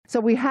So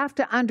we have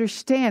to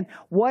understand,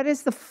 what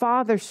is the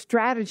Father's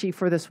strategy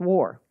for this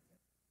war?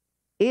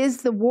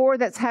 Is the war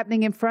that's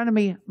happening in front of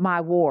me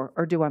my war,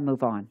 or do I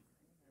move on?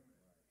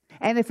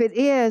 And if it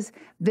is,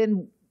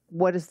 then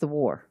what is the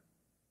war?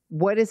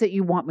 What is it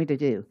you want me to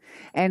do?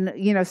 And,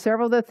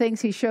 several of the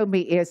things he showed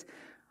me is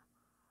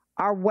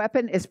our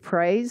weapon is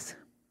praise.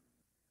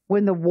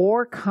 When the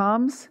war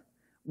comes,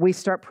 we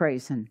start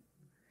praising.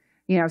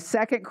 2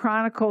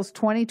 Chronicles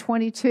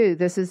 20:22,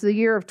 this is the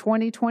year of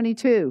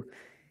 2022.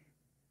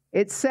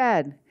 It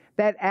said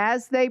that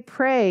as they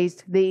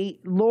praised, the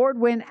Lord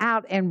went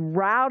out and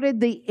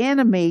routed the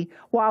enemy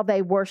while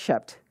they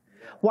worshiped.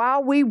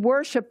 While we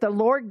worship, the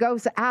Lord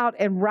goes out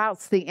and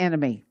routs the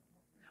enemy.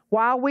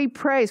 While we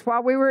praise,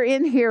 while we were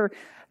in here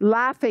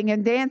laughing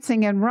and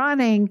dancing and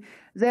running,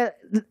 the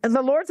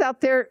Lord's out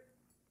there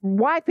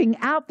wiping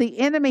out the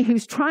enemy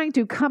who's trying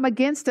to come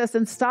against us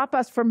and stop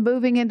us from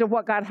moving into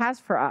what God has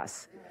for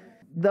us.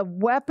 The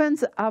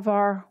weapons of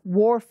our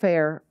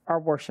warfare are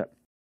worship.